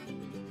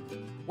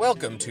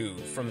Welcome to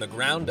From the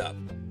Ground Up,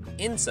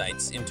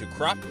 insights into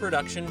crop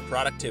production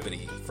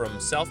productivity from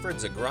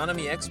Salford's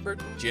agronomy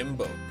expert, Jim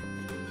Boak.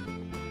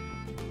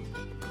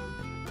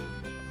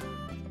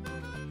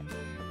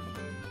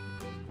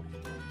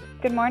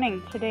 Good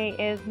morning. Today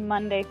is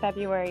Monday,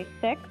 February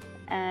 6th,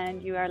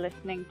 and you are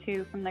listening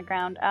to From the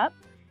Ground Up.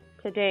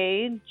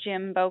 Today,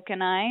 Jim Boak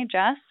and I,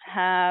 Jess,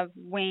 have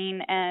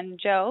Wayne and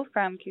Joe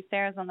from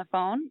Kuceras on the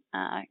phone.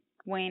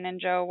 Wayne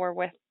and Joe were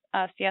with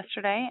us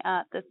yesterday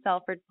at the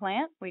Salford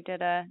plant. We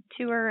did a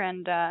tour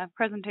and a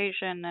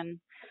presentation and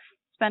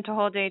spent a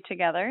whole day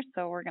together,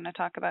 so we're going to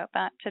talk about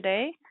that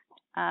today.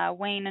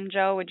 Wayne and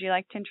Joe, would you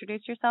like to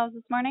introduce yourselves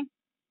this morning?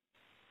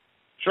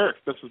 Sure.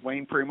 This is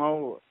Wayne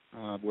Primo.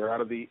 We're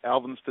out of the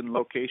Alvinston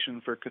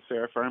location for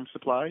Kucera Farm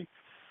Supply,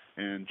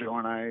 and Joe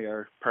and I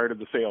are part of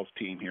the sales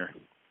team here.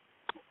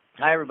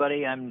 Hi,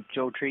 everybody. I'm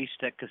Joe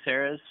Treast at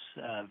Kuceras.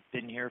 I've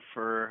been here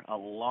for a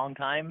long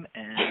time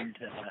and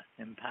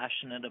am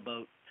passionate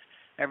about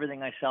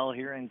everything I sell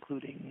here,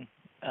 including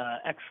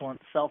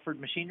excellent Salford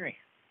machinery.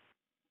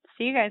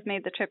 So you guys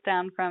made the trip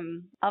down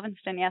from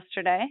Alvinston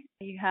yesterday.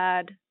 You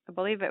had, I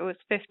believe it was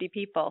 50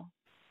 people.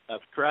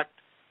 That's correct.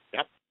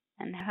 Yep.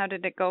 And how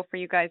did it go for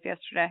you guys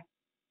yesterday?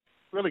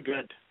 Really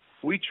good.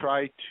 We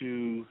try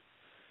to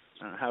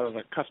have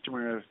a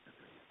customer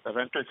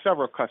event, or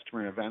several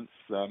customer events,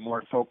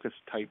 more focused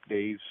type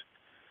days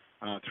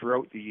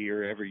throughout the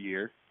year, every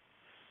year.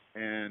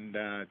 And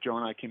Joe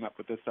and I came up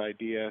with this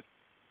idea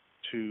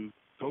to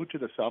go to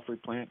the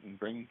Salford plant and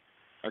bring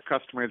our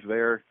customers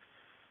there.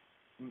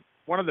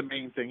 One of the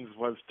main things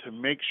was to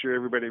make sure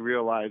everybody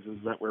realizes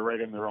that we're right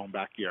in their own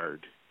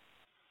backyard.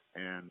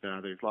 And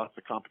there's lots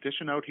of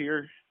competition out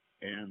here,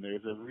 and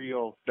there's a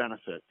real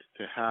benefit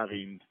to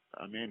having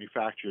a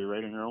manufacturer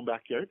right in their own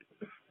backyard.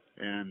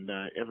 And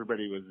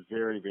everybody was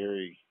very,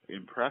 very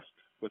impressed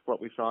with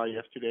what we saw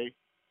yesterday.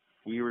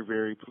 We were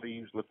very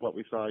pleased with what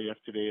we saw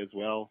yesterday as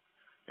well.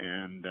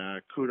 And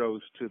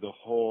kudos to the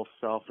whole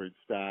Salford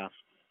staff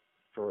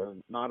for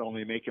not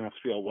only making us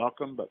feel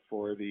welcome, but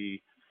for the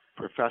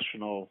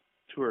professional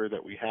tour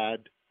that we had.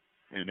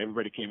 And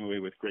everybody came away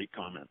with great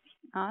comments.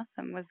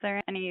 Awesome. Was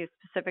there any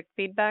specific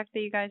feedback that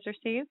you guys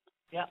received?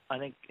 Yeah, I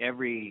think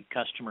every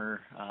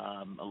customer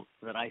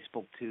that I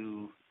spoke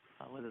to,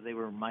 whether they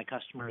were my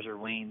customers or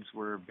Wayne's,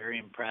 were very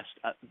impressed,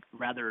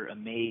 rather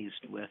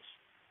amazed with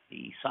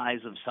the size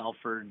of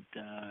Salford.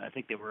 I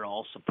think they were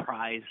all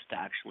surprised,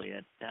 actually,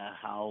 at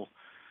how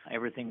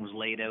everything was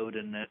laid out,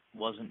 and it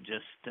wasn't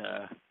just,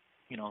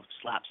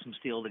 slap some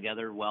steel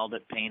together, weld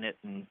it, paint it,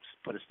 and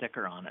put a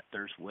sticker on it.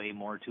 There's way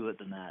more to it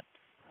than that.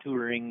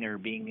 Touring or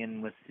being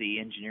in with the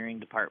engineering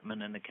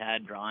department and the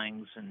CAD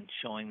drawings and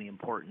showing the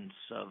importance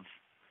of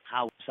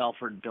how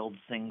Salford builds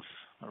things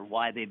or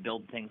why they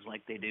build things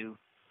like they do.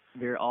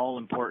 They're all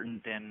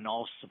important and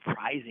all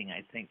surprising,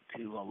 I think,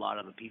 to a lot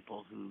of the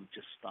people who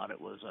just thought it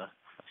was a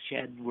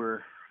shed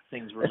where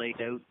things were laid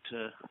out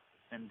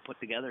and put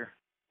together.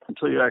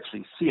 Until you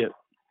actually see it,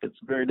 it's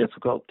very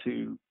difficult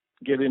to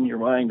get in your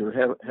mind or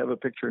have a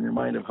picture in your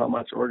mind of how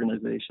much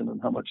organization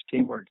and how much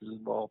teamwork is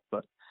involved.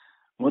 But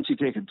once you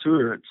take a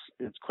tour,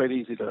 it's quite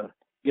easy to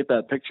get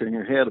that picture in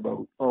your head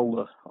about all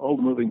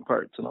the moving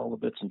parts and all the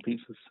bits and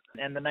pieces.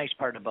 And the nice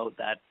part about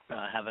that,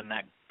 having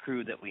that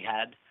crew that we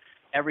had,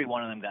 every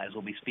one of them guys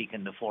will be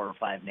speaking to 4 or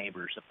 5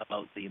 neighbors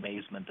about the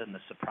amazement and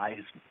the surprise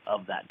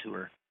of that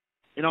tour.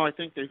 I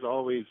think there's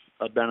always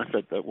a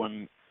benefit that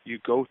when you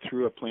go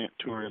through a plant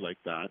tour like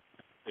that,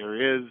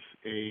 there is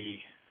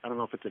I don't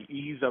know if it's an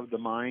ease of the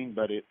mind,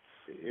 but it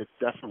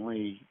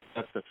definitely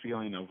gets the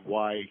feeling of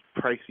why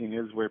pricing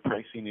is where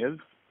pricing is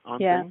on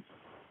things.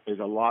 There's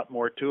a lot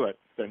more to it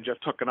than just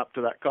hooking up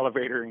to that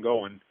cultivator and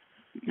going.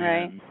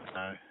 Right. And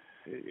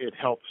it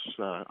helps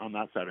on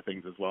that side of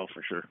things as well,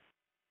 for sure.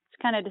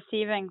 It's kind of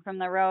deceiving from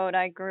the road.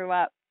 I grew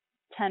up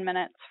 10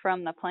 minutes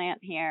from the plant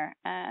here,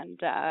 and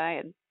I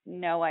had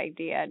no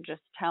idea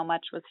just how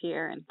much was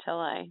here until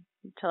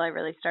I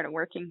really started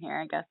working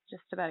here, I guess,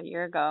 just about a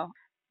year ago.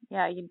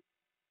 Yeah,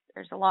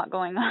 there's a lot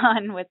going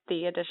on with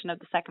the addition of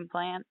the second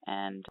plant,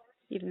 and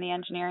even the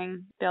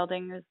engineering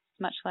building is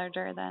much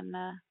larger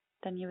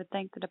than you would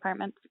think, the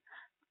departments.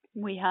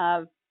 We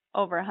have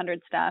over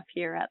 100 staff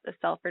here at the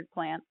Salford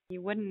plant.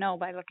 You wouldn't know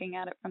by looking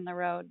at it from the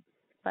road,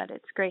 but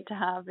it's great to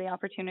have the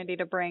opportunity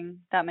to bring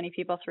that many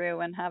people through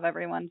and have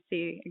everyone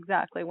see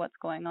exactly what's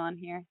going on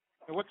here.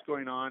 And what's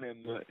going on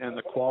and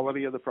the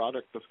quality of the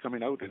product that's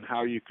coming out and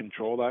how you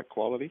control that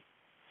quality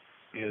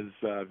is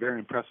very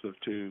impressive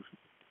to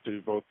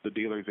both the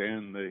dealers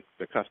and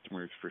the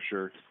customers, for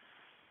sure.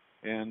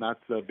 And that's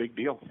a big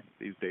deal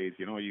these days.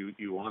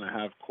 You want to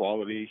have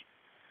quality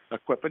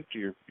equipment.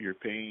 You're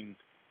paying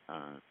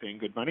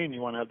good money, and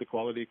you want to have the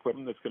quality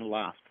equipment that's going to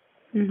last.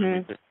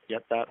 Mm-hmm. To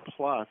get that,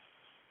 plus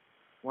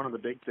one of the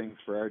big things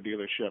for our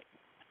dealership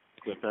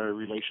with our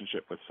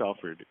relationship with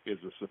Salford is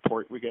the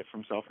support we get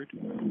from Salford.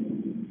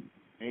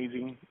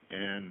 Amazing,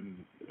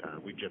 and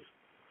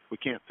we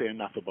can't say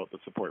enough about the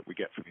support we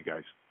get from you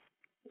guys.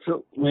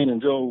 So Wayne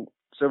and Joe,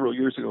 several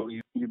years ago,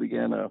 you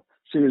began a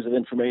series of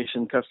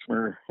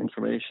customer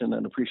information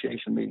and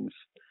appreciation meetings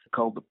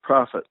called the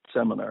Profit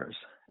Seminars.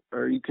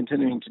 Are you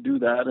continuing to do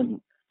that?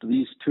 And do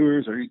these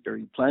tours, are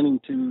you planning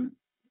to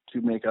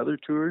make other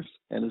tours?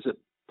 And is it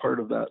part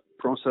of that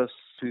process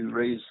to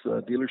raise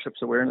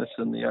dealerships' awareness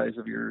in the eyes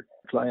of your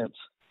clients?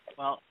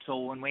 Well, so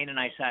when Wayne and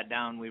I sat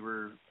down, we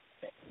were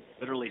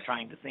literally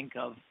trying to think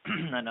of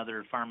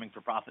another Farming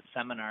for Profit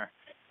seminar,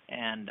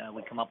 and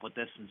we come up with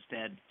this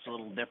instead. It's a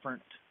little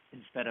different.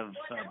 Instead of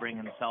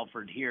bringing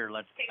Salford here,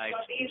 let's dive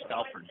to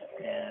Salford.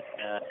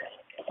 And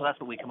so that's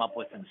what we come up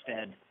with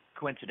instead.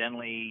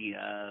 Coincidentally,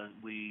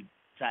 we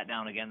sat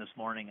down again this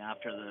morning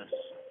after the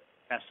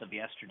success of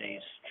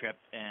yesterday's trip,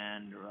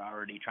 and we're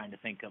already trying to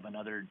think of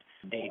another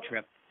day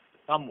trip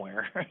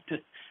somewhere to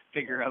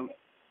figure out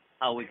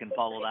how we can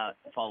follow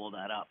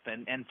that up.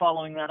 And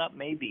following that up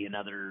may be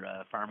another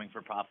Farming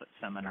for Profit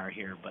seminar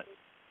here, but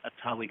that's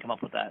how we come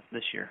up with that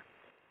this year.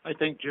 I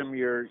think, Jim,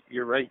 you're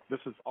right. This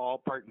is all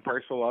part and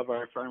parcel of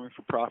our Farming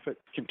for Profit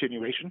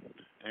continuation,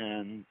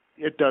 and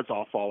it does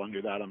all fall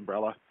under that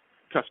umbrella,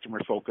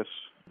 customer focus,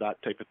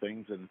 that type of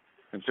things, and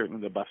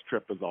certainly the bus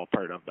trip is all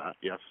part of that,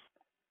 yes.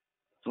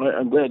 Well,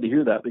 I'm glad to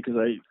hear that, because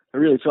I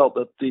really felt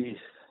that the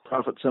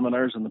profit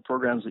seminars and the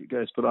programs that you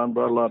guys put on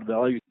brought a lot of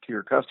value to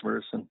your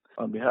customers, and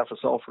on behalf of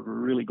Salford, we're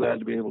really glad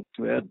to be able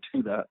to add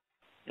to that.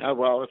 Yeah,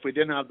 well, if we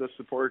didn't have the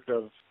support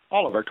of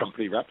all of our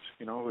company reps,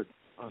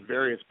 on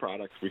various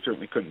products, we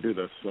certainly couldn't do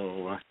this.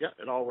 So,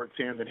 it all works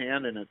hand in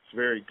hand, and it's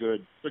very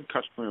good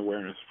customer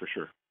awareness for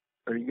sure.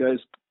 Are you guys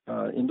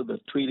into the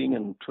tweeting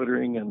and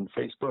Twittering and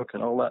Facebook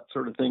and all that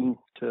sort of thing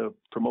to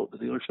promote the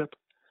dealership?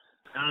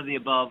 None of the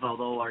above,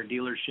 although our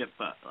dealership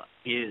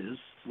is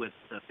with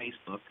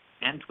Facebook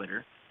and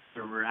Twitter.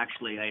 There were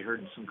actually, I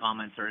heard some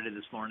comments already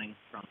this morning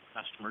from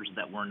customers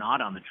that were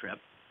not on the trip,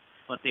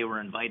 but they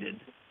were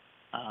invited.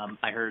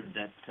 I heard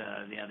that,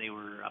 they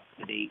were up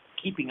to date,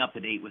 keeping up to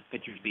date with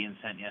pictures being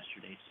sent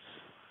yesterday.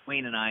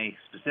 Wayne and I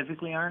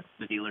specifically aren't.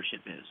 The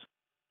dealership is.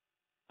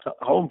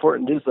 How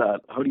important is that?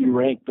 How do you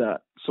rank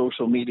that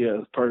social media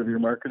as part of your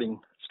marketing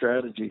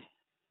strategy?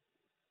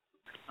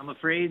 I'm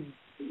afraid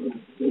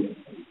I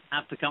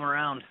have to come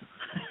around.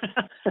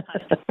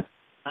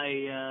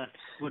 I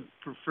would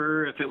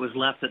prefer if it was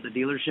left at the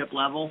dealership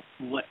level,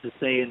 what to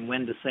say and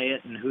when to say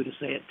it and who to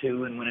say it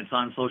to, and when it's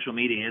on social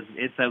media,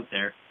 it's out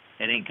there.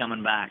 It ain't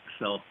coming back.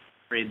 So,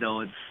 afraid though,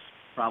 it's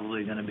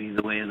probably going to be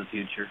the way of the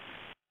future.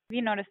 Have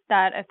you noticed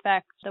that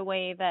affect the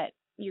way that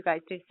you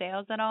guys do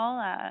sales at all?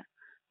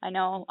 I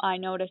know I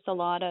notice a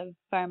lot of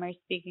farmers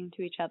speaking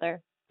to each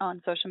other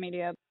on social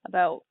media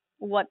about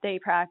what they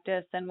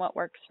practice and what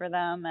works for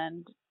them,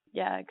 and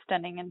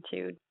extending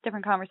into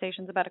different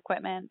conversations about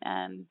equipment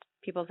and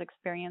people's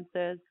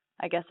experiences.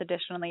 I guess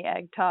additionally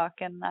egg talk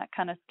and that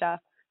kind of stuff.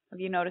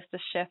 Have you noticed a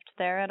shift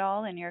there at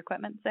all in your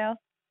equipment sales?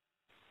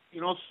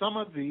 Some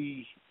of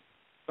the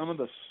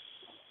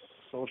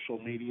social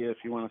media, if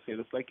you want to say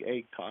this, like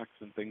egg talks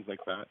and things like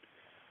that,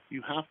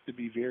 you have to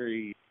be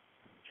very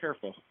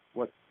careful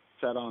what's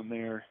said on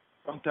there.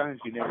 Sometimes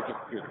you never get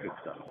to hear good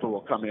stuff. People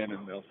will come in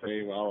and they'll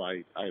say, well,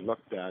 I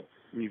looked at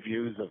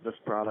reviews of this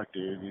product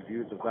or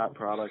reviews of that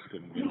product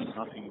and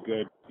nothing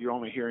good. You're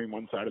only hearing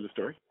one side of the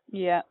story.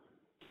 Yeah.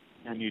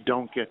 And you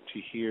don't get to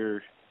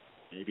hear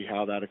maybe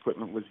how that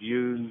equipment was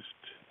used.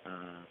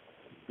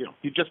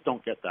 You just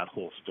don't get that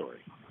whole story.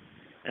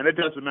 And it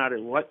doesn't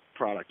matter what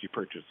product you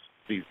purchase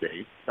these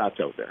days, that's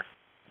out there.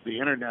 The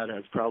internet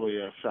has probably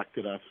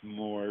affected us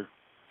more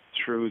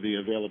through the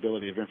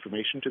availability of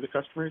information to the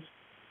customers.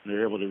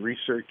 They're able to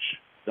research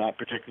that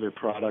particular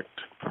product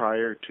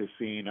prior to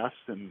seeing us,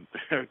 and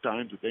there are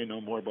times that they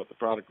know more about the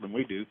product than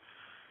we do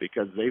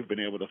because they've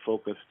been able to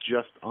focus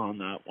just on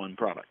that one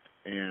product.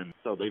 And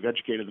so they've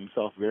educated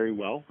themselves very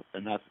well,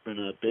 and that's been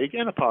a big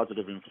and a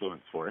positive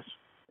influence for us.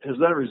 Has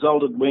that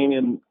resulted, Wayne,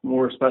 in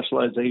more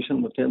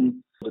specialization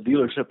within the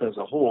dealership as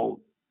a whole?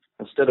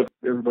 Instead of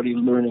everybody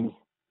learning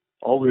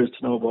all there is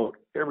to know about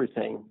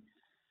everything,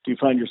 do you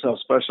find yourself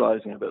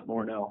specializing a bit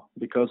more now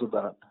because of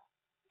that?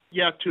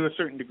 Yeah, to a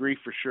certain degree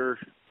for sure.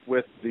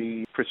 With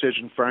the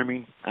precision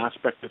farming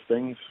aspect of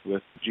things,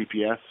 with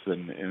GPS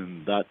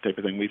and that type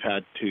of thing, we've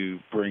had to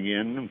bring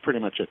in, and pretty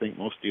much I think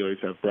most dealers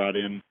have brought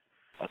in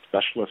a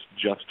specialist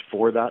just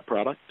for that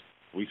product.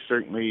 We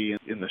certainly,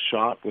 in the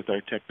shop with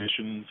our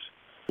technicians,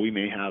 we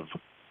may have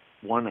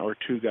one or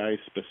two guys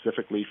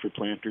specifically for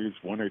planters,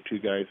 one or two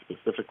guys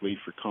specifically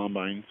for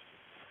combines,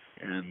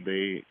 and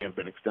they have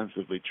been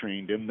extensively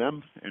trained in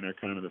them and are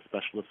kind of the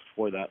specialists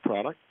for that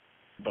product.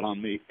 But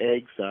on the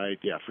egg side,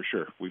 yeah, for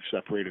sure, we've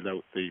separated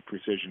out the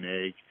precision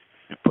egg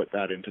and put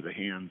that into the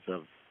hands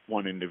of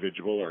one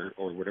individual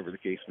or whatever the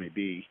case may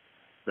be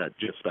that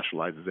just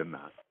specializes in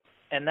that.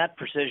 And that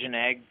precision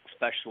egg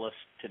specialist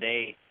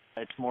today,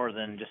 it's more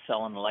than just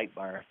selling a light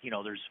bar.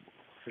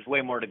 There's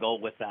way more to go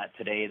with that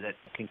today that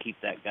can keep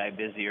that guy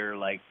busier,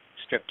 like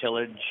strip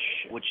tillage,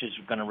 which is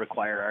going to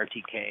require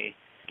RTK,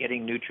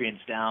 getting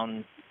nutrients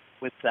down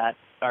with that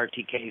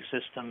RTK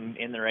system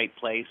in the right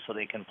place so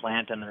they can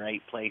plant in the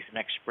right place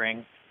next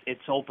spring.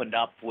 It's opened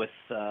up with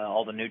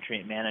all the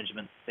nutrient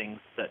management things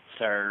that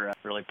are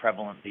really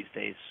prevalent these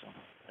days. So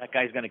that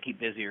guy's going to keep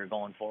busier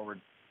going forward.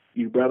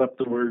 You brought up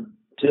the word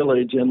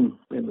tillage in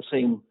the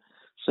same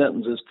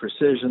sentence as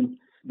precision.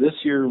 This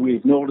year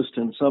we've noticed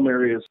in some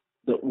areas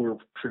that were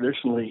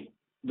traditionally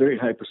very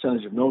high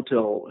percentage of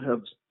no-till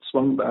have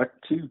swung back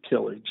to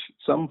tillage,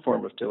 some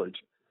form of tillage.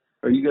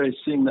 Are you guys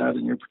seeing that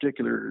in your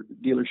particular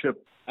dealership?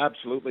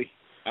 Absolutely.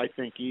 I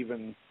think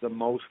even the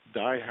most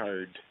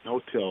diehard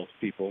no-till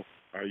people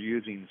are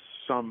using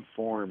some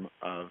form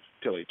of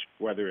tillage,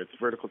 whether it's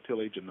vertical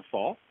tillage in the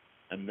fall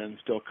and then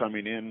still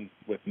coming in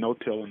with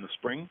no-till in the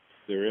spring.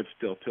 There is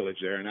still tillage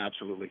there, and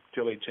absolutely,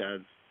 tillage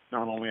has,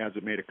 not only has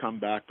it made a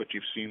comeback, but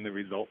you've seen the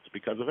results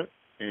because of it.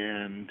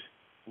 And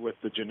with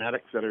the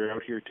genetics that are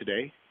out here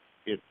today,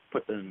 it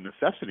put the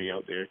necessity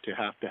out there to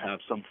have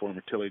some form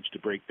of tillage to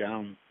break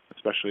down,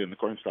 especially in the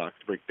corn stalks,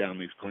 to break down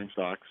these corn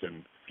stalks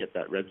and get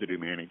that residue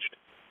managed.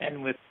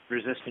 And with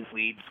resistant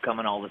weeds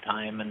coming all the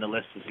time and the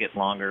list is getting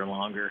longer and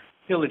longer,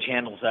 tillage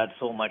handles that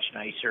so much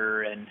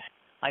nicer. And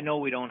I know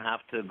we don't have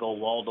to go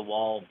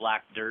wall-to-wall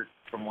black dirt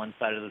from one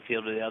side of the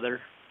field to the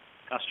other.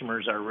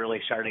 Customers are really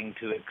starting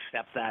to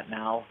accept that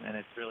now, and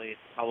it's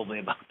probably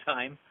about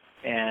time.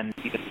 And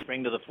you can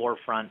bring to the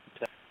forefront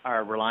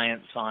our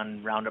reliance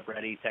on Roundup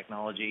Ready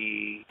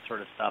technology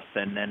sort of stuff,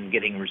 and then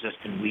getting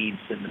resistant weeds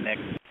in the mix.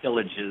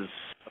 Tillage is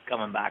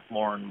coming back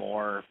more and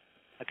more.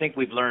 I think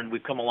we've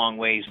come a long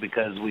ways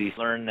because we've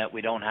learned that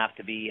we don't have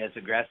to be as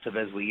aggressive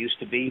as we used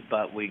to be,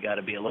 but we got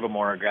to be a little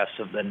more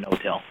aggressive than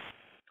no-till.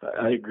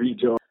 I agree,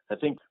 Joe. I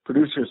think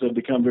producers have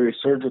become very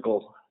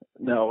surgical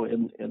now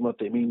in what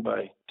they mean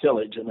by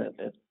tillage, and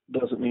it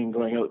doesn't mean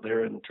going out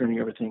there and turning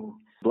everything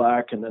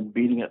black and then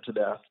beating it to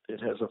death. It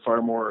has a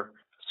far more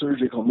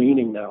surgical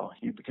meaning now.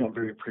 You become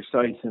very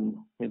precise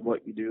in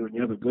what you do, and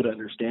you have a good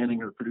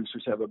understanding, or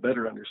producers have a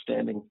better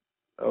understanding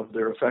of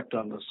their effect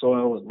on the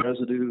soil and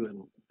residue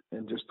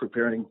and just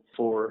preparing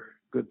for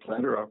good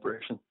planter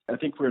operation. I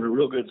think we're in a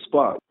real good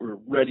spot. We're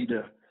ready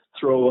to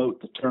throw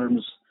out the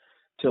terms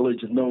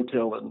tillage and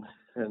no-till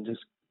and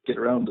just get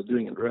around to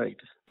doing it right.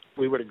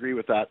 We would agree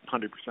with that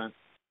 100%.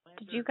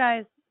 Did you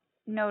guys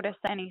notice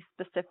any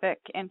specific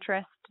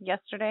interest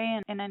yesterday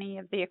in any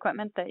of the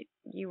equipment that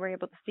you were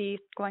able to see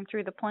going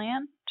through the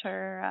plant,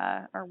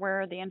 or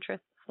where are the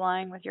interests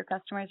lying with your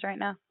customers right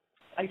now?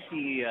 I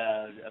see,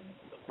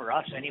 for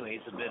us anyways,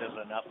 a bit of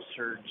an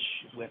upsurge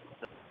with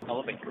the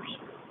elevators,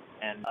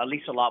 and at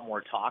least a lot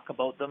more talk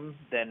about them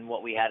than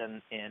what we had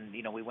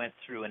in we went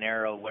through an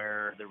era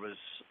where there was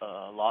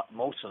all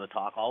of the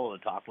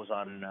talk was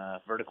on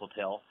vertical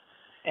till.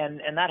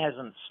 And that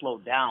hasn't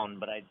slowed down,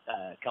 but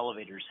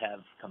elevators have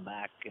come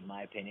back, in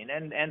my opinion,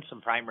 and some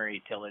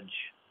primary tillage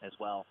as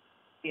well.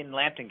 In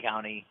Lambton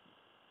County,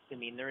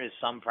 there is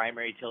some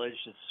primary tillage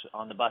that's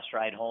on the bus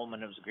ride home,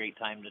 and it was a great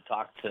time to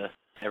talk to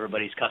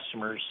everybody's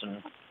customers,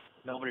 and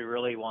nobody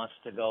really wants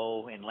to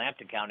go in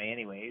Lambton County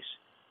anyways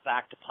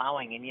back to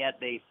plowing, and yet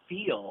they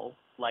feel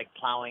like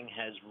plowing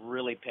has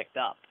really picked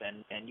up,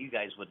 and you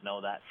guys would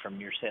know that from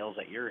your sales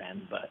at your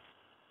end, but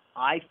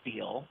I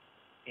feel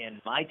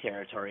in my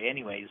territory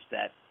anyways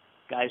that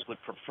guys would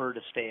prefer to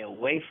stay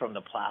away from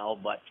the plow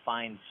but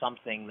find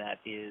something that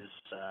is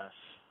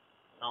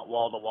not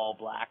wall-to-wall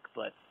black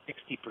but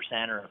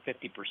 60% or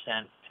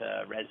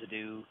 50%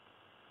 residue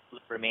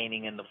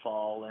remaining in the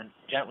fall and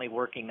gently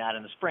working that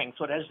in the spring.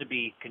 So it has to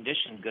be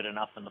conditioned good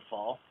enough in the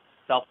fall.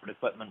 Salford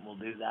equipment will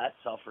do that,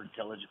 Salford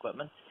tillage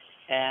equipment.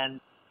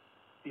 And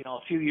a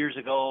few years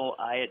ago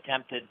I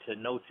attempted to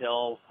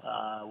no-till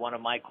one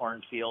of my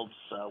cornfields,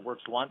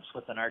 worked once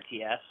with an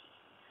RTS.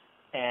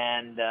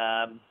 And,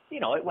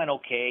 it went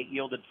okay,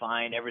 yielded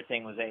fine,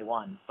 everything was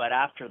A1. But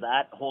after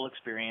that whole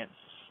experience,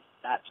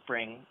 that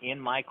spring, in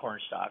my corn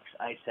stalks,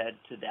 I said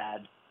to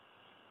Dad,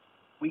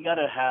 we got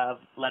to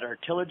let our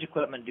tillage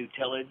equipment do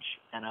tillage,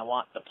 and I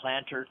want the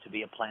planter to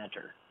be a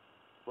planter.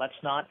 Let's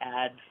not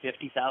add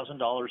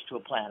 $50,000 to a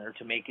planter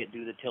to make it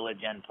do the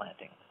tillage and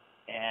planting.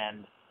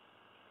 And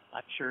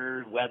I'm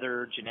sure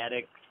weather,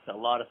 genetics, a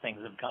lot of things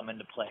have come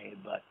into play,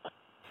 but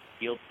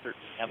yields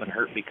certainly haven't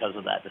hurt because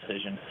of that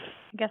decision.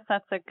 I guess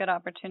that's a good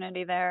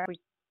opportunity there. We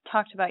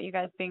talked about you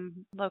guys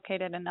being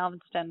located in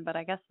Elvinston, but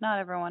I guess not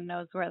everyone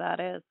knows where that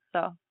is.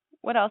 So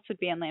what else would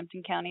be in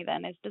Lambton County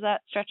then? Does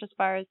that stretch as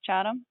far as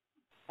Chatham?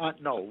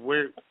 No,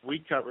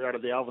 we cover, out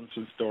of the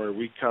Elvinston store,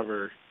 we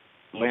cover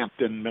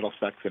Lambton,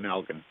 Middlesex, and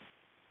Elgin.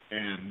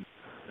 And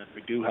then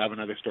we do have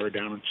another store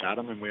down in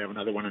Chatham, and we have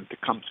another one in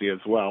Tecumseh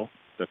as well.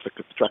 That's a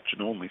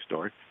construction-only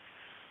store.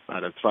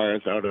 But as far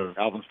as out of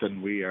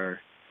Elvinston, we are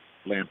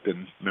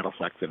Lambton,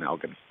 Middlesex, and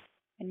Elgin.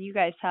 And you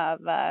guys have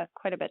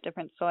quite a bit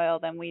different soil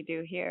than we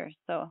do here,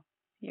 so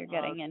you're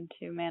getting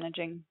into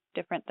managing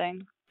different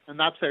things. And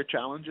that's our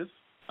challenges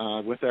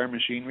with our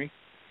machinery.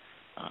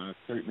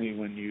 Certainly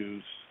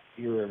when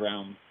you're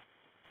around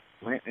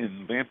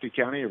in Lambton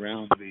County,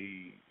 around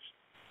the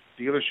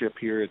dealership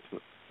here,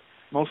 it's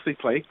mostly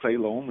clay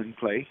loam and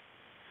clay.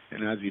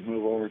 And as you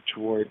move over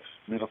towards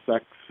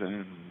Middlesex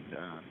and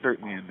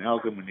certainly in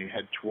Elgin, when you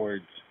head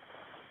towards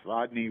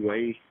Rodney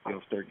Way,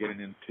 you'll start getting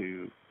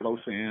into low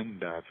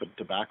sand,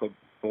 some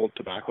old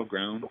tobacco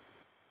ground,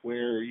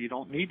 where you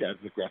don't need as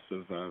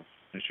aggressive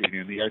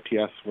machinery. And the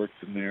RTS works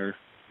in there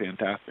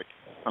fantastic.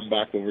 Come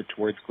back over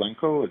towards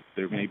Glencoe,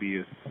 there may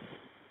be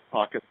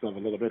pockets of a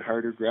little bit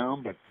harder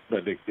ground,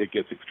 but it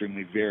gets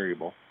extremely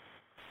variable.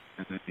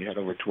 And then you head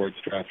over towards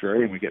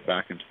Strathroy, and we get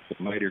back into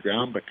some lighter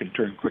ground, but can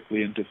turn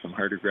quickly into some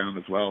harder ground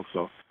as well.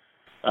 So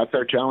that's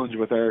our challenge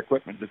with our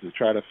equipment, is to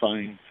try to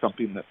find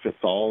something that fits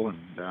all,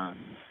 and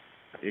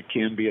it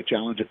can be a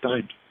challenge at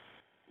times.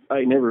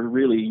 I never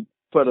really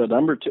put a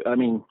number to, I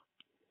mean,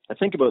 I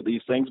think about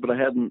these things, but I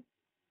hadn't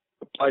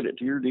applied it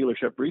to your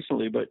dealership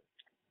recently. But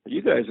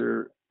you guys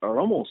are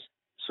almost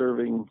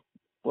serving,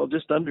 well,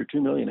 just under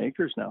 2 million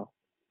acres now.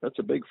 That's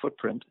a big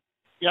footprint.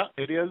 Yeah,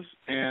 it is.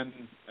 And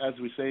as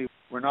we say,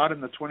 we're not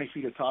in the 20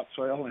 feet of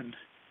topsoil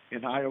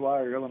in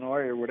Iowa or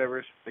Illinois or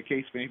whatever the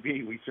case may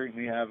be. We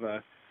certainly have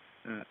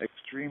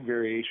extreme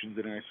variations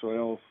in our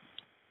soil,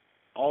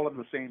 all in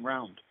the same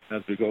round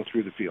as we go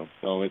through the field.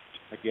 So it's,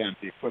 again,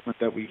 the equipment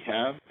that we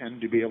have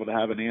tend to be able to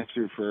have an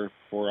answer for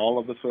all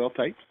of the soil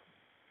types.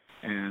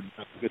 And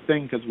that's a good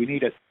thing because we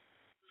need it.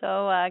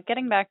 So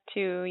getting back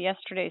to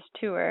yesterday's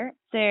tour, is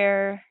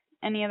there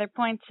any other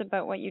points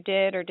about what you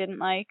did or didn't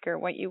like, or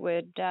what you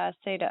would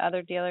say to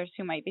other dealers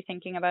who might be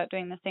thinking about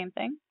doing the same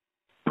thing?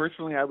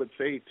 Personally, I would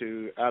say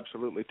to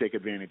absolutely take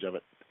advantage of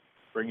it.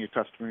 Bring your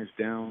customers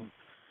down.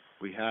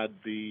 We had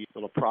the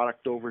little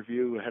product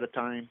overview ahead of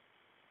time,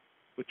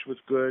 which was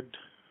good.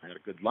 I had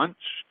a good lunch.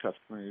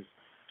 Customers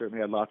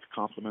certainly had lots of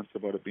compliments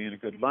about it being a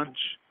good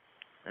lunch,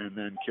 and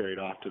then carried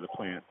off to the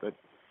plant.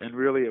 And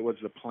really, it was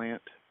the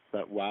plant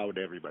that wowed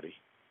everybody.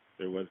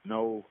 There was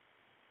no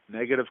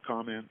negative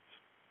comments.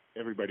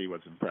 Everybody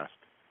was impressed.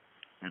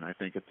 And I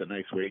think it's a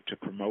nice way to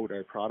promote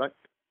our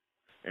product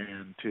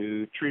and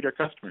to treat our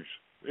customers.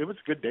 It was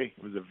a good day.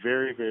 It was a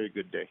very, very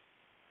good day.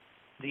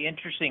 The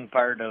interesting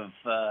part of,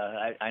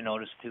 I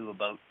noticed too,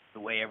 about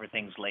the way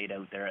everything's laid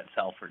out there at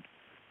Salford.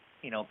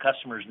 You know,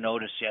 customers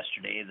noticed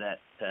yesterday that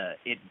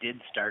it did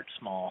start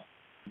small.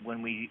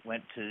 When we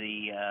went to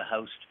the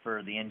house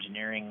for the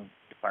engineering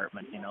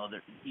department, you know,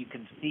 you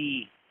can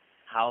see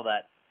how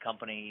your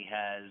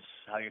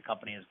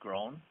company has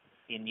grown,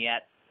 and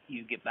yet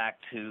you get back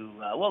to,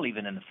 well,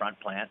 even in the front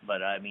plant,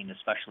 but I mean,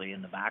 especially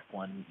in the back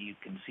one, you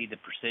can see the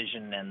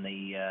precision and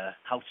the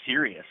how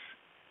serious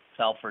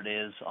Salford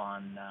is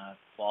on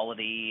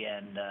quality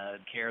and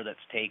care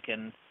that's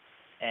taken,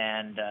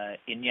 and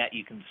yet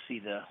you can see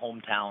the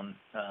hometown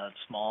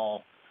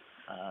small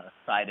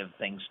side of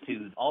things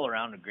too. All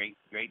around a great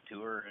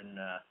tour and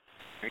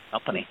great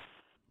company.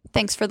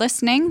 Thanks for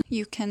listening.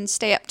 You can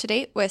stay up to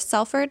date with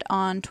Salford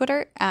on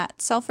Twitter at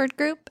Salford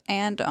Group,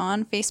 and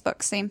on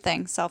Facebook, same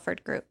thing,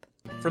 Salford Group.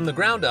 From the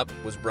Ground Up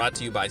was brought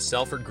to you by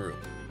Salford Group,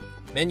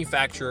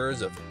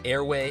 manufacturers of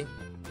Airway,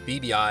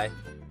 BBI,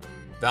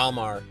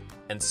 Valmar,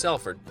 and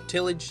Salford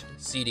tillage,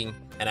 seeding,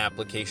 and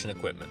application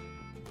equipment.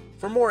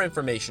 For more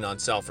information on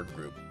Salford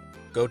Group,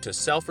 go to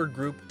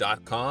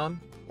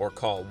salfordgroup.com or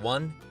call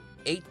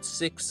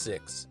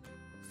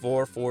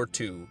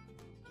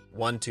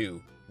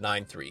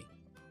 1-866-442-1293.